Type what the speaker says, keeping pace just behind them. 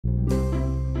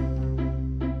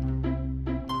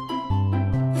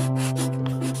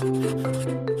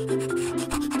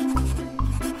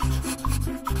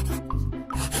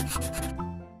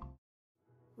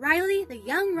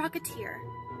Rocketeer.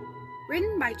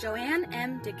 Written by JoAnn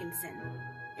M. Dickinson.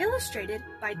 Illustrated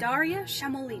by Daria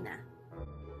Shamolina.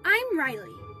 I'm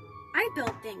Rylee. I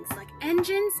build things like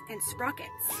engines and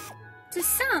sprockets. To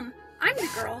some, I'm the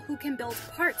girl who can build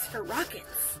parts for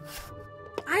rockets.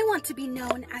 I want to be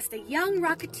known as the young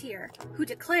Rocketeer who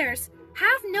declares,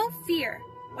 "Have no fear,"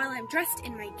 while I'm dressed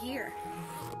in my gear.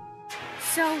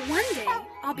 So one day,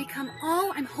 I'll become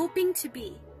all I'm hoping to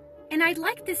be, and I'd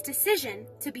like this decision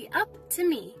to be up to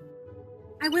me.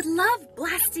 I would love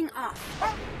blasting off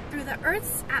through the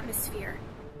Earth's atmosphere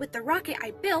with the rocket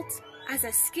I built as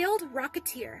a skilled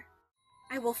Rocketeer.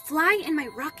 I will fly in my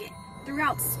rocket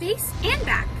throughout space and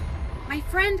back. My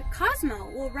friend Cosmo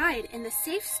will ride in the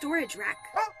safe storage rack.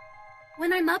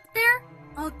 When I'm up there,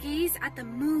 I'll gaze at the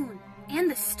moon and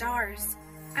the stars.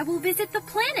 I will visit the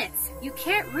planets you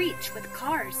can't reach with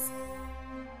cars.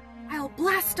 I'll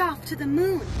blast off to the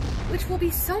moon, which will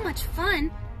be so much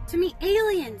fun to meet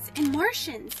aliens and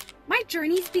Martians. My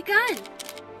journey's begun.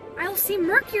 I'll see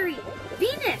Mercury,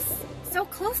 Venus, so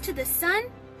close to the sun,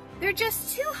 they're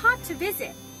just too hot to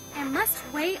visit and must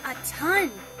weigh a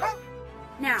ton.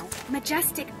 Now,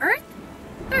 majestic Earth,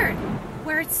 third,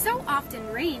 where it so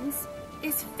often rains,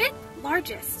 is fifth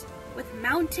largest, with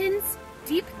mountains,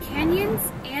 deep canyons,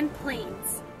 and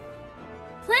plains.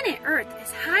 Planet Earth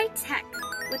is high-tech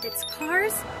with its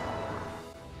cars,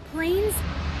 planes,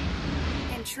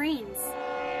 and trains.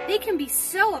 They can be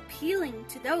so appealing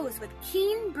to those with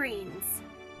keen brains.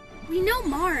 We know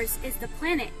Mars is the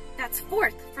planet that's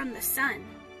fourth from the sun.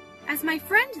 As my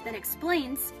friend then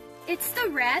explains, it's the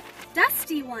red,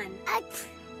 dusty one.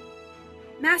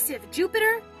 Massive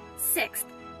Jupiter, sixth.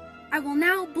 I will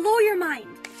now blow your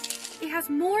mind. It has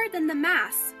more than the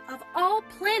mass of all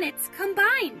planets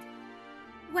combined.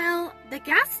 Well, the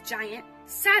gas giant,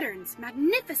 Saturn's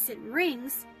magnificent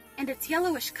rings and its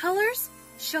yellowish colors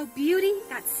show beauty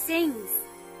that sings.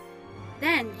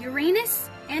 Then Uranus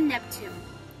and Neptune,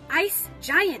 ice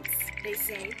giants, they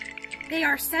say. They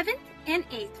are seventh and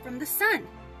eighth from the sun,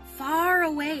 far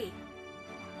away.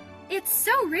 It's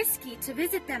so risky to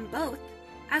visit them both,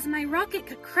 as my rocket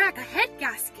could crack a head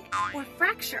gasket or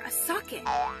fracture a socket.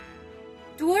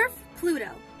 Dwarf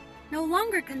Pluto, no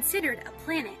longer considered a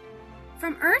planet.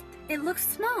 From Earth, it looks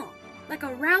small, like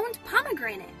a round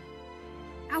pomegranate.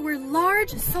 Our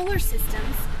large solar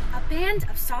system's a band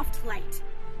of soft light,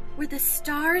 where the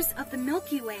stars of the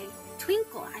Milky Way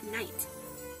twinkle at night.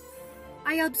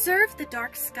 I observe the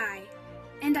dark sky,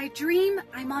 and I dream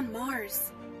I'm on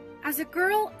Mars. As a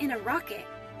girl in a rocket,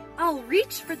 I'll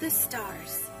reach for the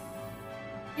stars.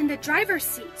 In the driver's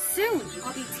seat, soon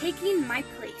I'll be taking my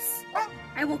place.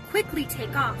 I will quickly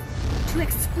take off to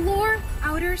explore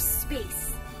outer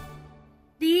space.